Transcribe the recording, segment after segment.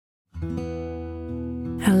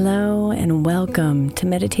Hello and welcome to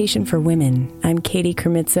Meditation for Women. I'm Katie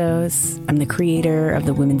Kremitzos. I'm the creator of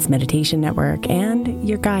the Women's Meditation Network and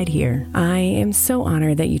your guide here. I am so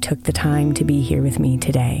honored that you took the time to be here with me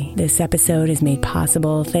today. This episode is made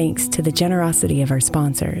possible thanks to the generosity of our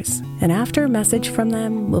sponsors. And after a message from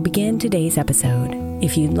them, we'll begin today's episode.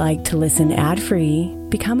 If you'd like to listen ad-free,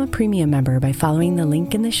 become a premium member by following the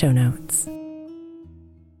link in the show notes.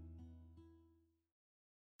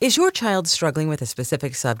 Is your child struggling with a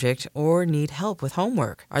specific subject or need help with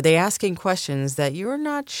homework? Are they asking questions that you're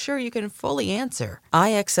not sure you can fully answer?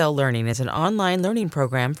 IXL Learning is an online learning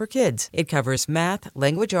program for kids. It covers math,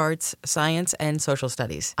 language arts, science, and social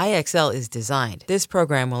studies. IXL is designed. This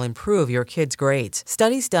program will improve your kids' grades.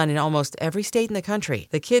 Studies done in almost every state in the country.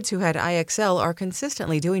 The kids who had IXL are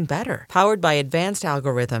consistently doing better. Powered by advanced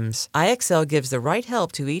algorithms, IXL gives the right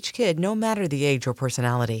help to each kid no matter the age or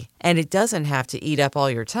personality. And it doesn't have to eat up all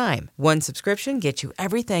your time. One subscription gets you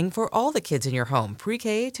everything for all the kids in your home,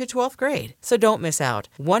 pre-K to 12th grade. So don't miss out.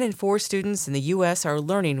 1 in 4 students in the U.S. are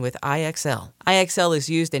learning with IXL. IXL is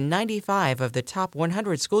used in 95 of the top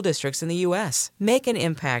 100 school districts in the U.S. Make an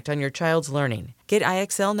impact on your child's learning. Get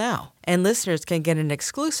IXL now. And listeners can get an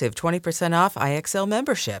exclusive 20% off IXL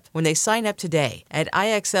membership when they sign up today at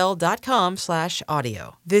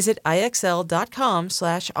IXL.com/audio. Visit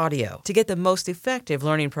IXL.com/audio to get the most effective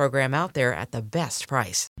learning program out there at the best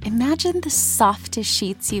price. Imagine the softest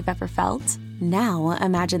sheets you've ever felt. Now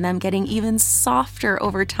imagine them getting even softer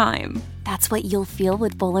over time. That's what you'll feel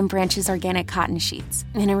with Boll & Branch's organic cotton sheets.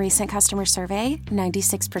 In a recent customer survey,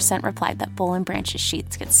 96% replied that Boll & Branch's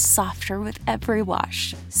sheets get softer with every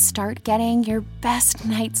wash. Start getting your best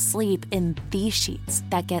night's sleep in these sheets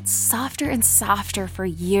that get softer and softer for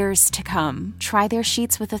years to come. Try their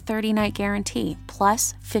sheets with a 30-night guarantee,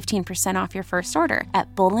 plus 15% off your first order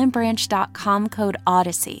at bollandbranch.com code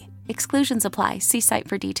Odyssey. Exclusions apply. See site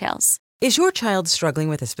for details. Is your child struggling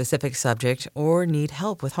with a specific subject or need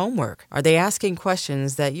help with homework? Are they asking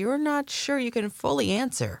questions that you're not sure you can fully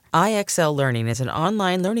answer? IXL Learning is an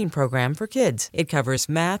online learning program for kids. It covers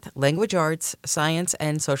math, language arts, science,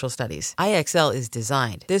 and social studies. IXL is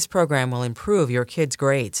designed. This program will improve your kids'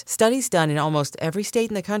 grades. Studies done in almost every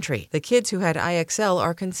state in the country. The kids who had IXL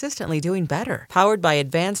are consistently doing better. Powered by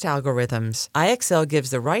advanced algorithms, IXL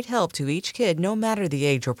gives the right help to each kid no matter the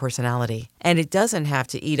age or personality. And it doesn't have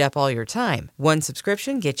to eat up all your time. One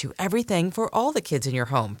subscription gets you everything for all the kids in your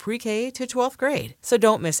home, pre-K to 12th grade. So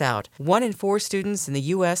don't miss out. 1 in 4 students in the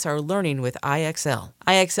U.S. are learning with IXL.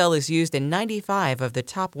 IXL is used in 95 of the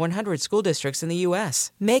top 100 school districts in the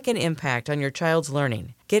U.S. Make an impact on your child's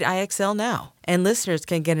learning. Get IXL now. And listeners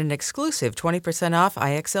can get an exclusive 20% off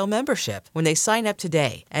IXL membership when they sign up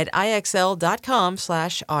today at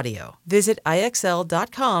IXL.com/audio. Visit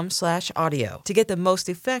IXL.com/audio to get the most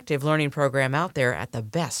effective learning program out there at the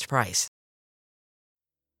best price.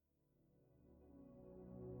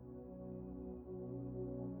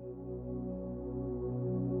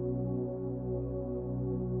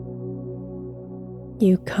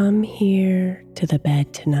 You come here to the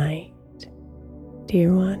bed tonight,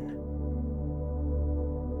 dear one,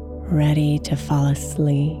 ready to fall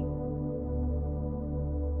asleep,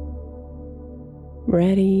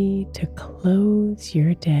 ready to close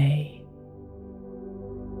your day.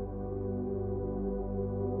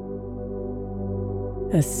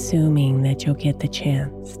 Assuming that you'll get the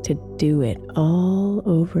chance to do it all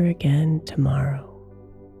over again tomorrow.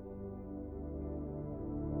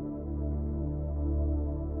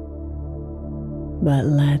 But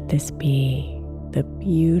let this be the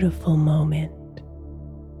beautiful moment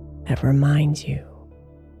that reminds you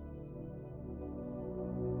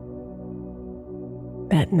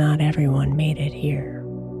that not everyone made it here.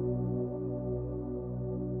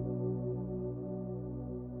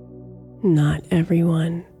 Not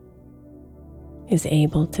everyone is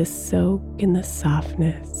able to soak in the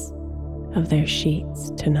softness of their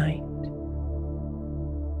sheets tonight.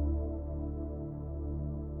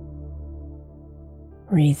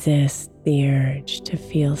 Resist the urge to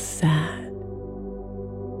feel sad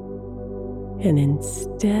and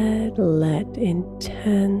instead let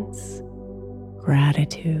intense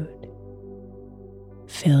gratitude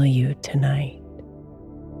fill you tonight.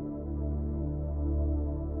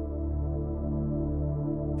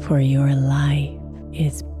 For your life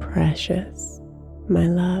is precious, my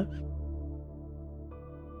love,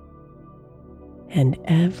 and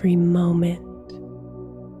every moment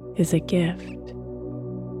is a gift.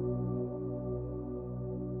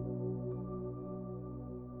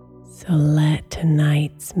 So let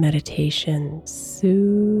tonight's meditation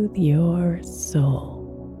soothe your soul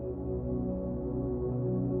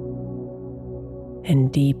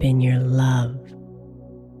and deepen your love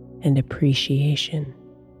and appreciation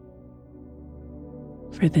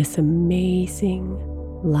for this amazing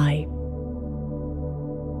life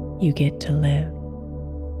you get to live.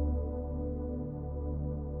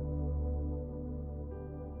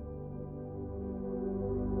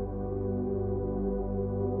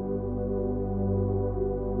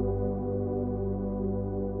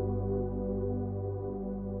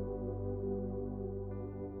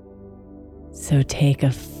 So take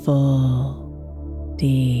a full,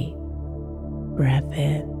 deep breath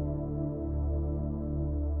in,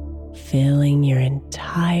 filling your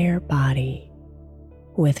entire body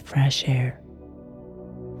with fresh air.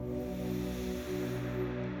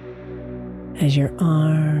 As your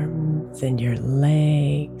arms and your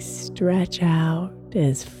legs stretch out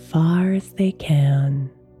as far as they can,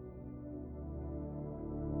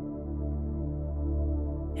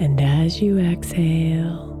 and as you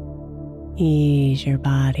exhale, ease your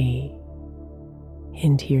body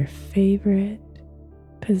into your favorite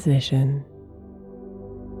position,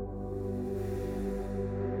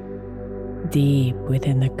 deep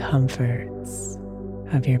within the comforts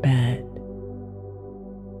of your bed.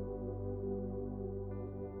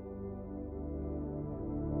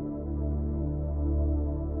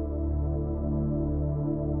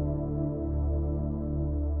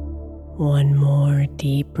 One more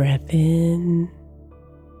deep breath in,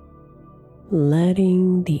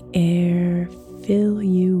 letting the air fill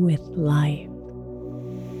you with life.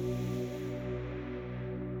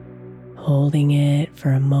 Holding it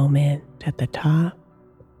for a moment at the top.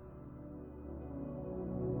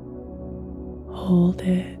 Hold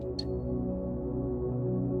it.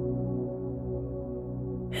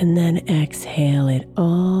 And then exhale it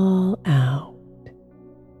all out.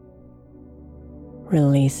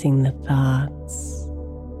 Releasing the thoughts.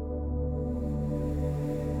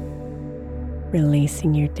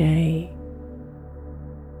 Releasing your day.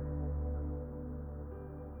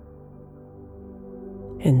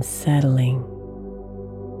 And settling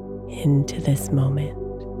into this moment.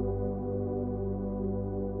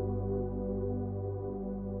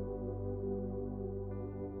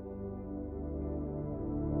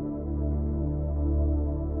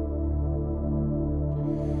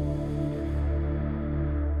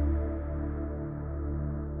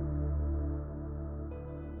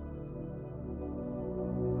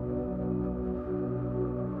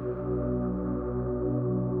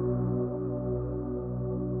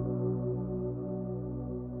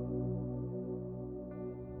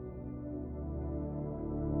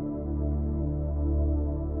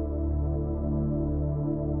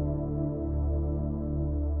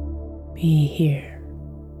 Be here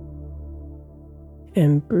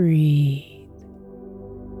and breathe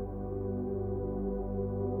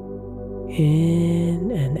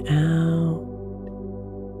in and out.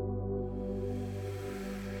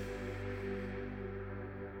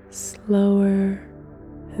 Slower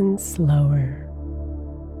and slower.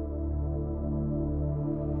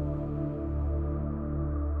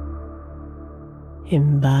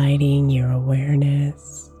 Inviting your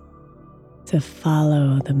awareness to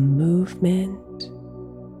follow the movement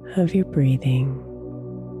of your breathing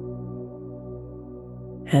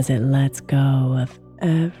as it lets go of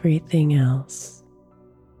everything else.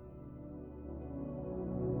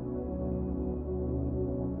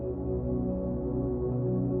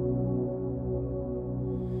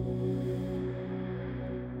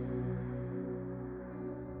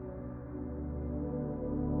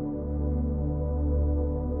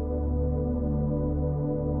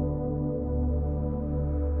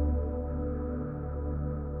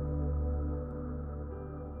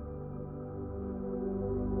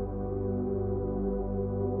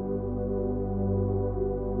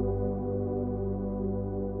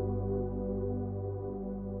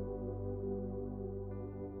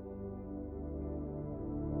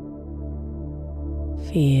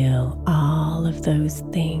 Feel all of those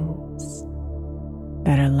things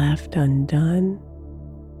that are left undone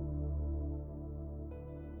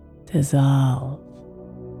dissolve.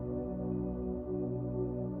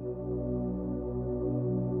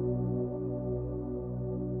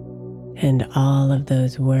 And all of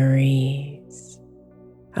those worries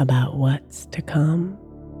about what's to come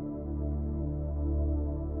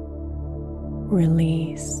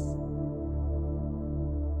release.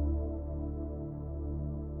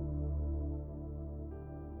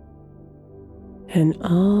 And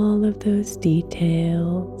all of those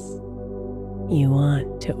details you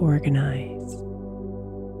want to organize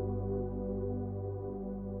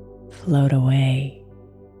float away.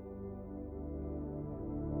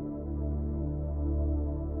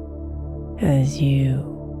 As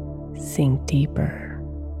you sink deeper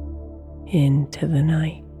into the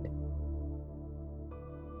night.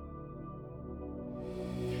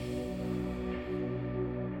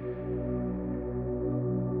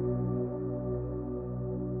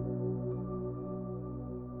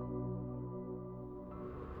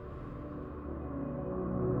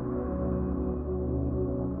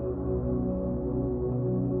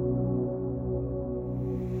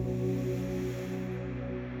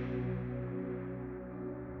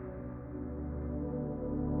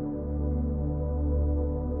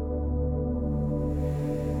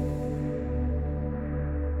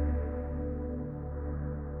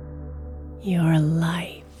 Your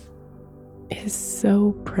life is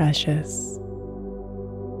so precious.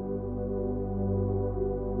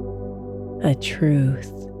 A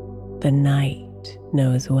truth the night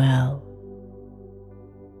knows well.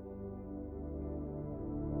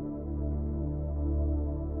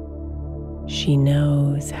 She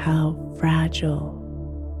knows how fragile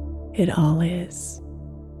it all is.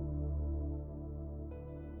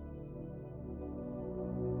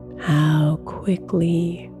 How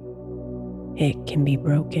quickly it can be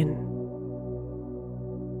broken.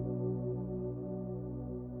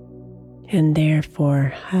 And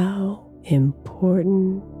therefore, how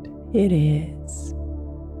important it is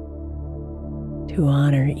to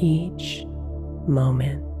honor each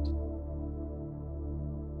moment.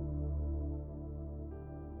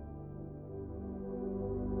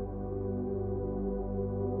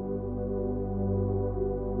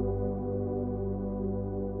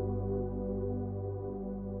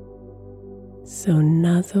 So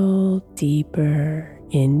nuzzle deeper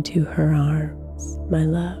into her arms, my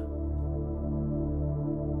love.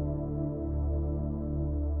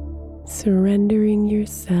 Surrendering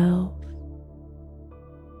yourself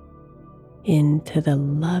into the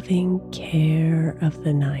loving care of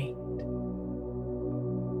the night.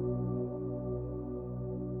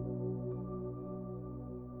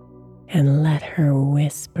 And let her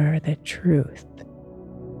whisper the truth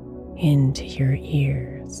into your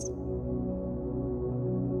ears.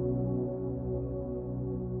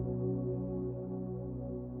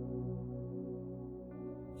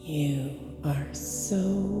 You are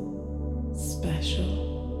so special.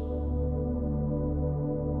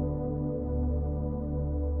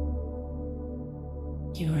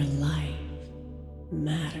 Your life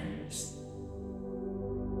matters.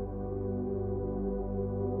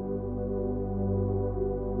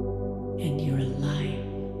 And your life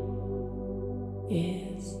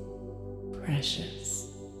is precious.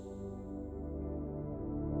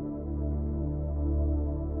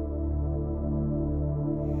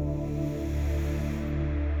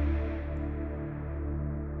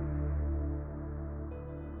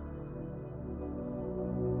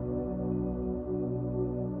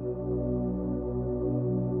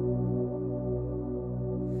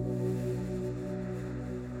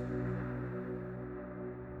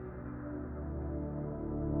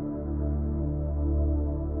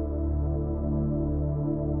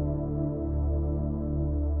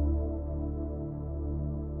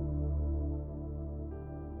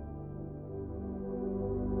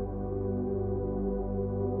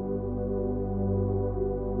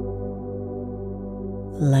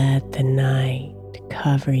 Let the night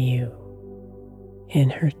cover you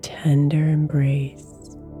in her tender embrace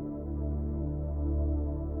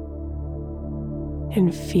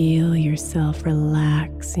and feel yourself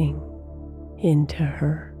relaxing into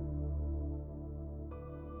her.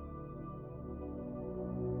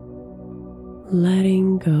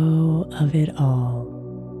 Letting go of it all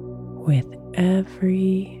with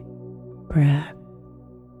every breath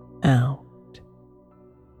out.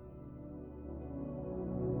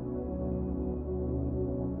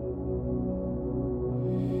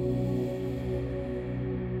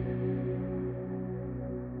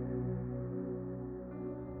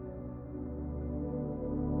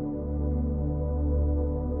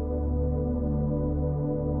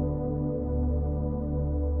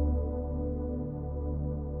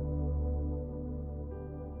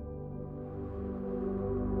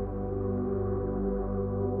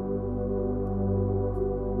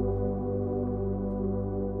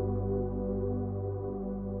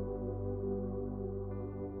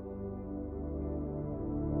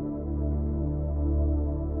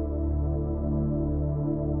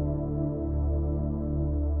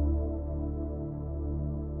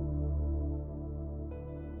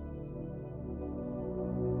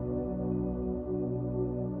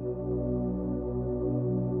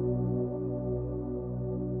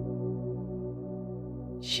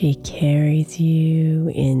 She carries you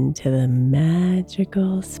into the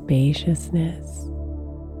magical spaciousness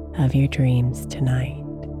of your dreams tonight,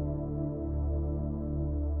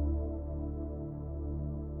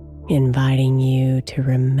 inviting you to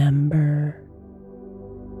remember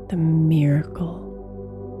the miracle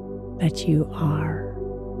that you are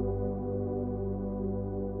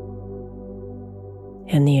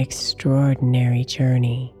and the extraordinary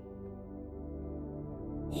journey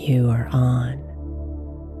you are on.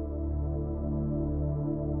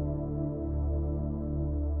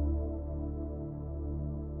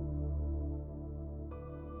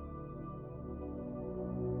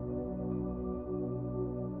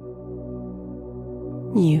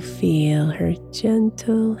 You feel her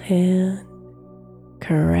gentle hand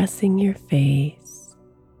caressing your face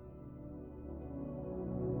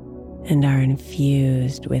and are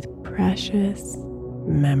infused with precious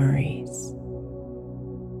memories.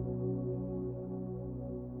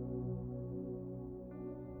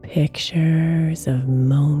 Pictures of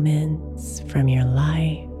moments from your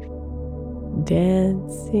life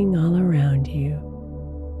dancing all around you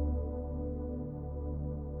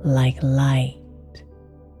like light,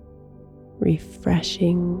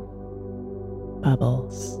 refreshing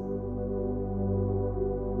bubbles.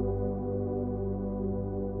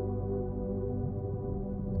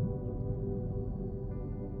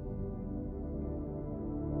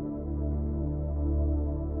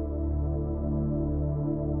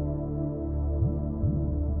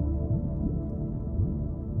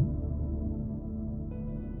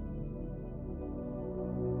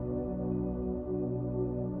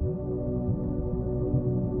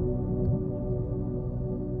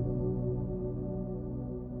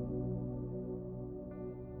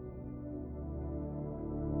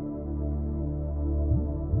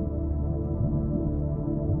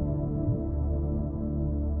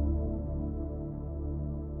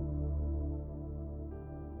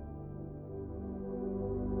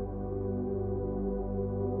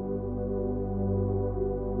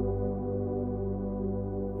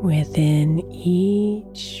 Within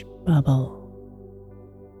each bubble,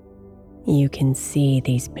 you can see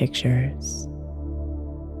these pictures,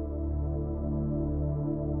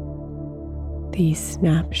 these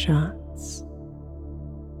snapshots,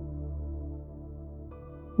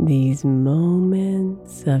 these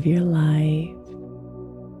moments of your life.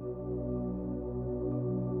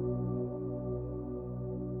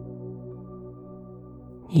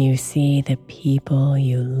 You see the people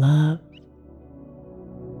you love,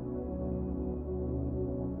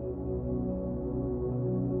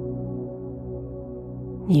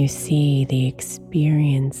 you see the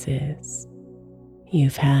experiences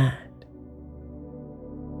you've had.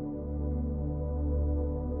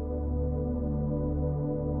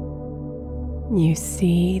 You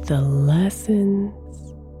see the lessons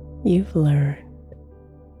you've learned.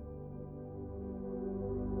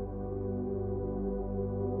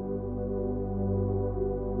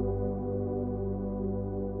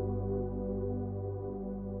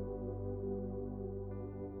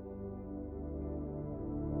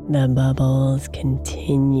 The bubbles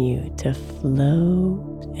continue to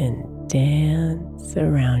float and dance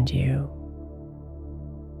around you.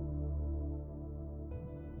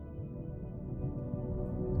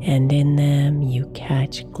 And in them you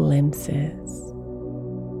catch glimpses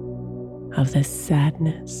of the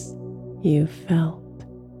sadness you felt,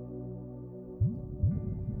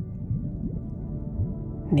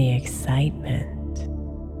 the excitement,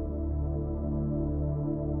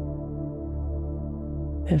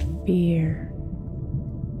 the fear,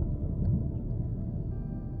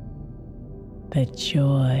 the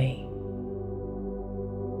joy,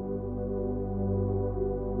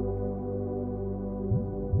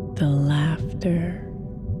 the laughter,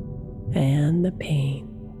 and the pain.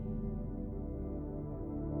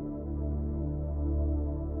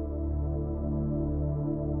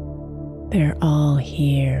 They're all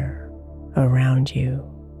here around you,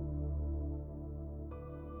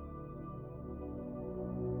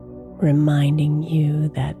 reminding you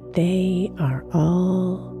that they are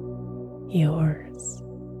all yours.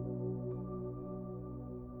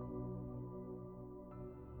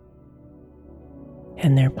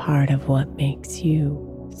 And they're part of what makes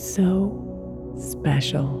you so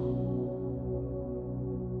special.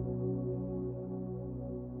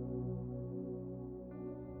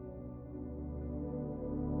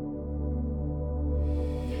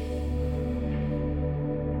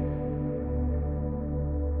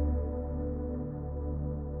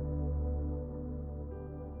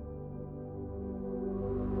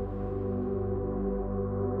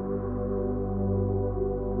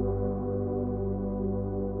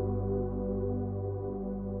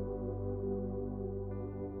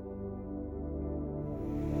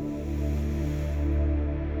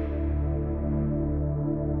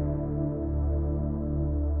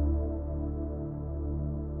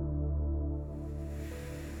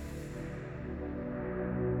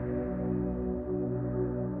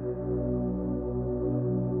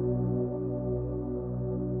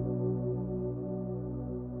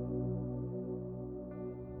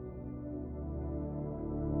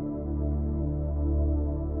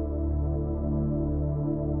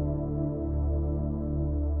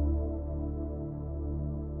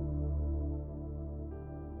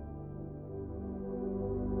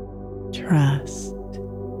 Trust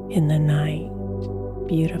in the night,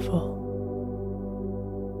 beautiful.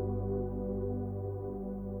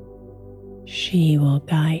 She will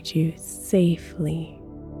guide you safely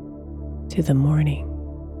to the morning.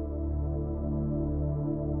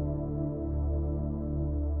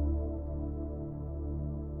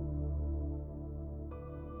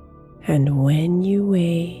 And when you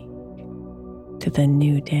wake to the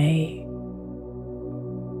new day,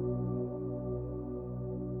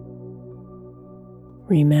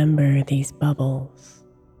 remember these bubbles.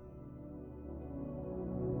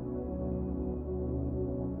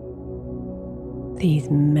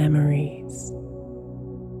 These memories.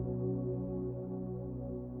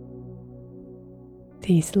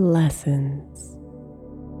 These lessons.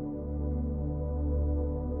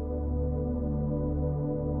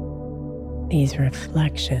 These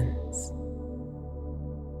reflections.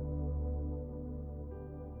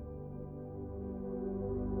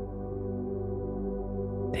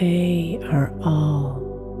 They are all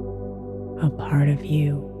a part of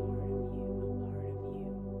you.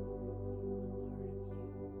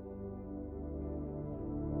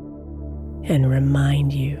 And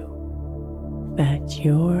remind you that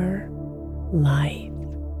your life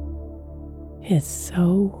is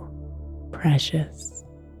so precious.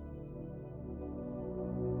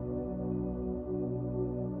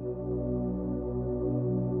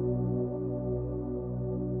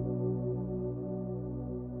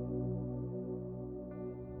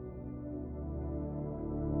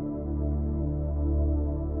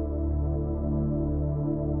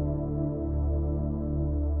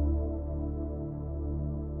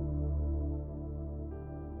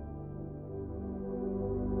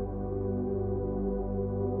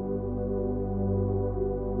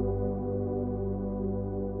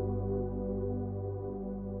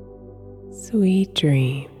 Sweet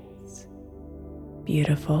dreams,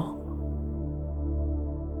 beautiful.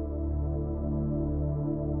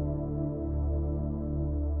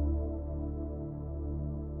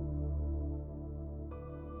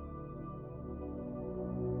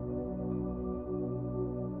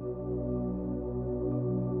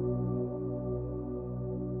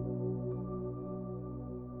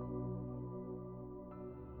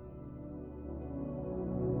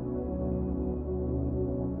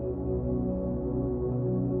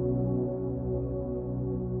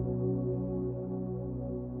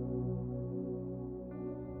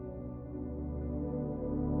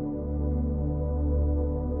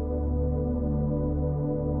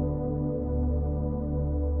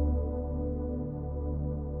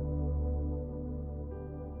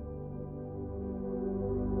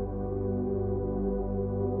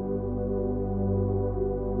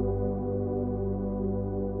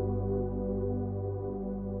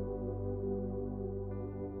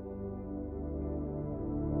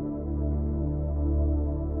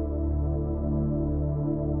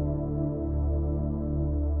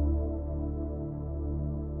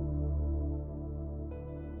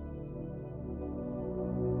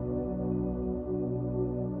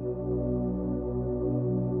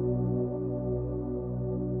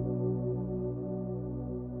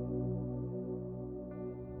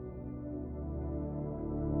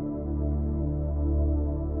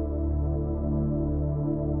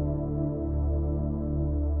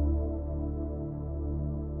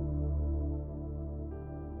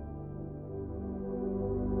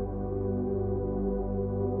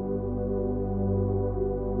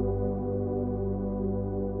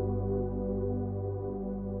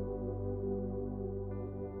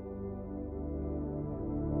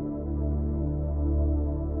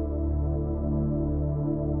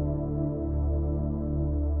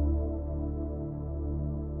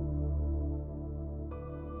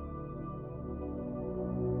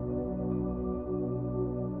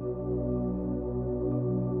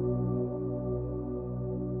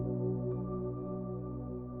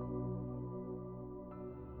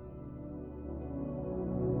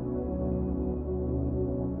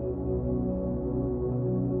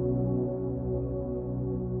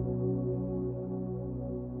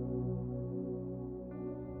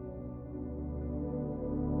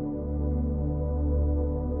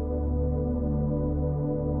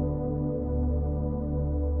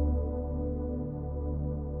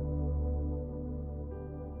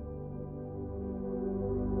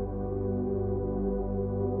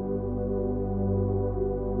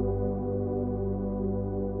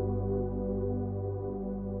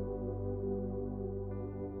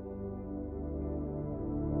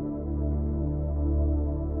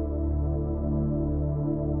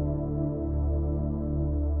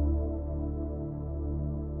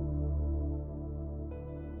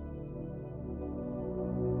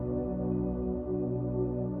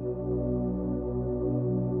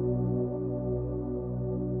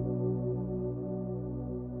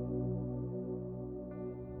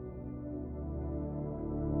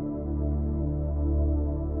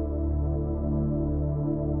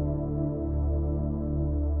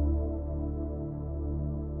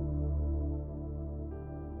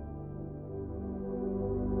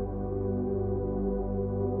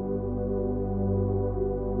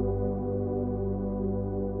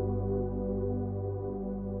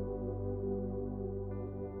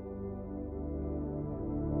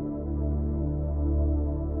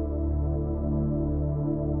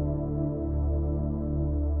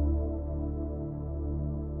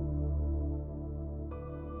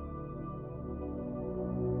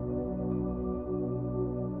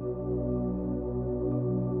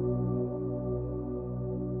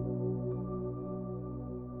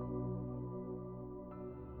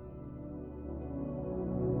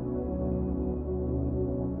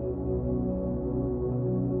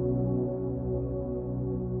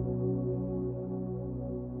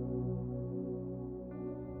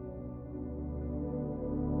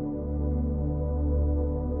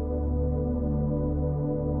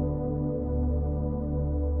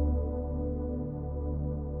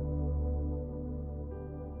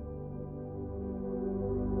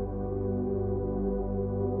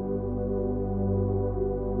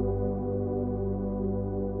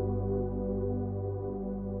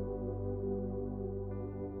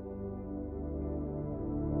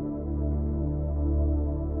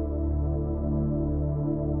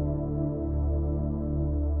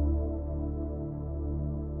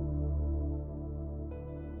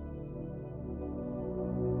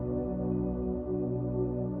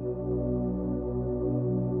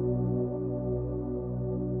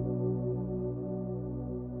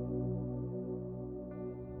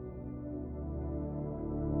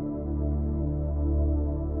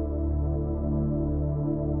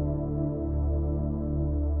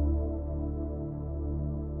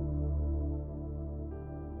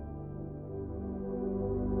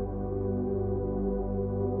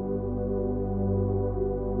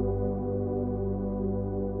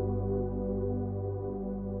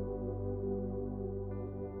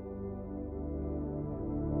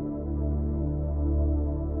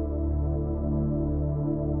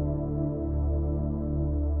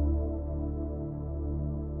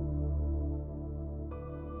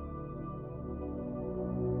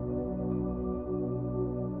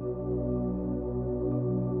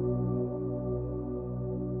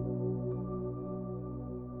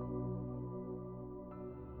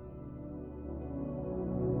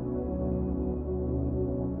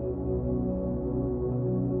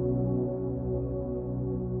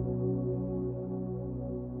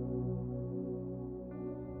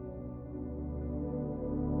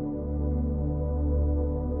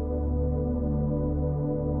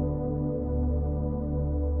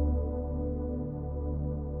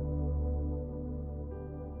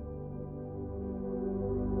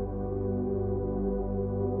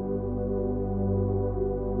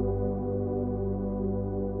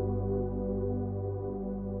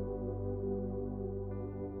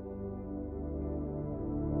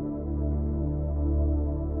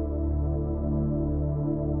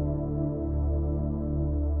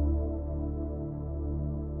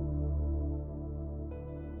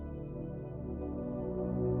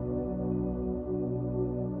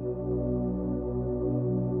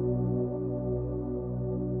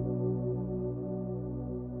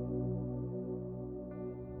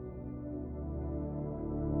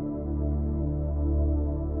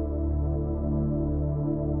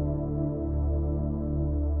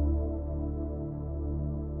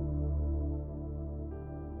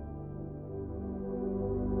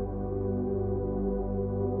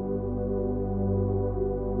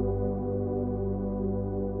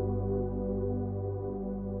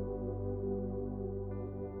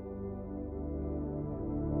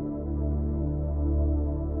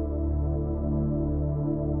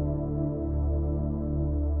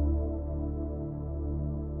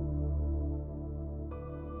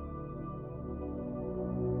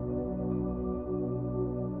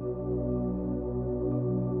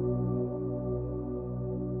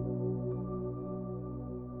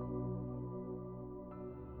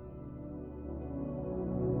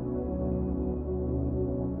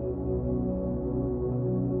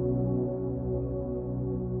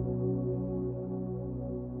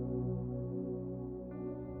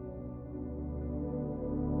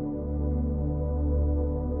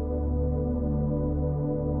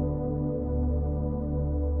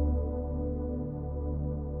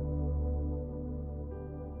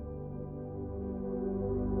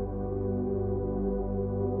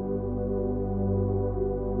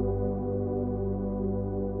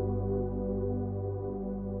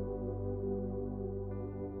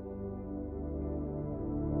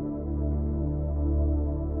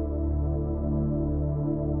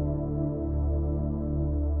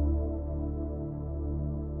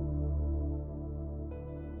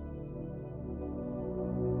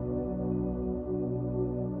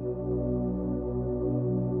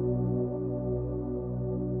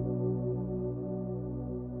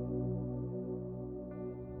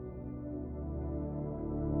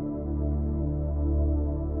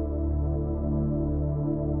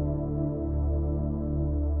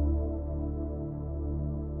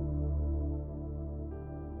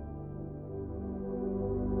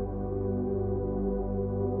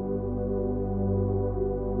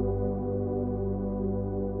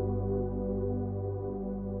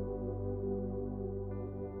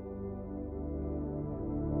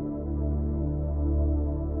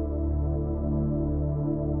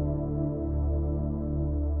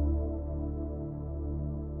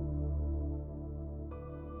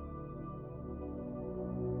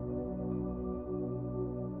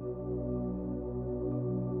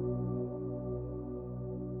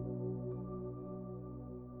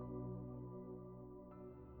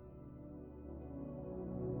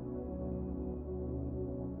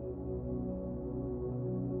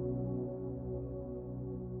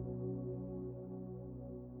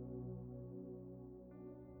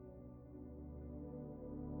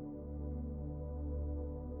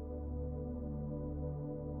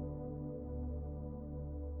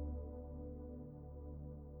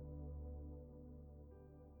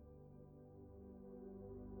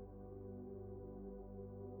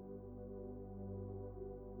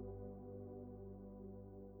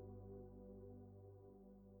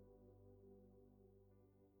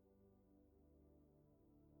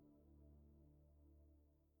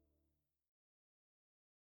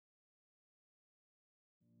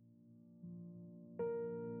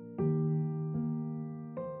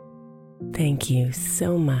 Thank you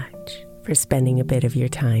so much for spending a bit of your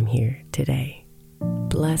time here today.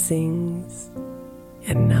 Blessings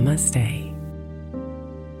and namaste.